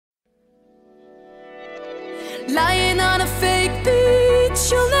lying on a fake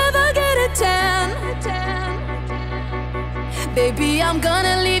beach, you'll never get a tan. Baby, I'm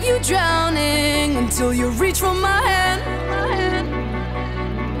gonna leave you drowning until you reach for my hand.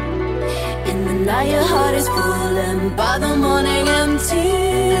 In the night your heart is full and by the morning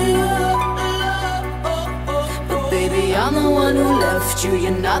empty. But baby, I'm the one who left you,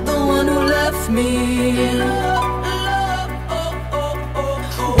 you're not the one who left me.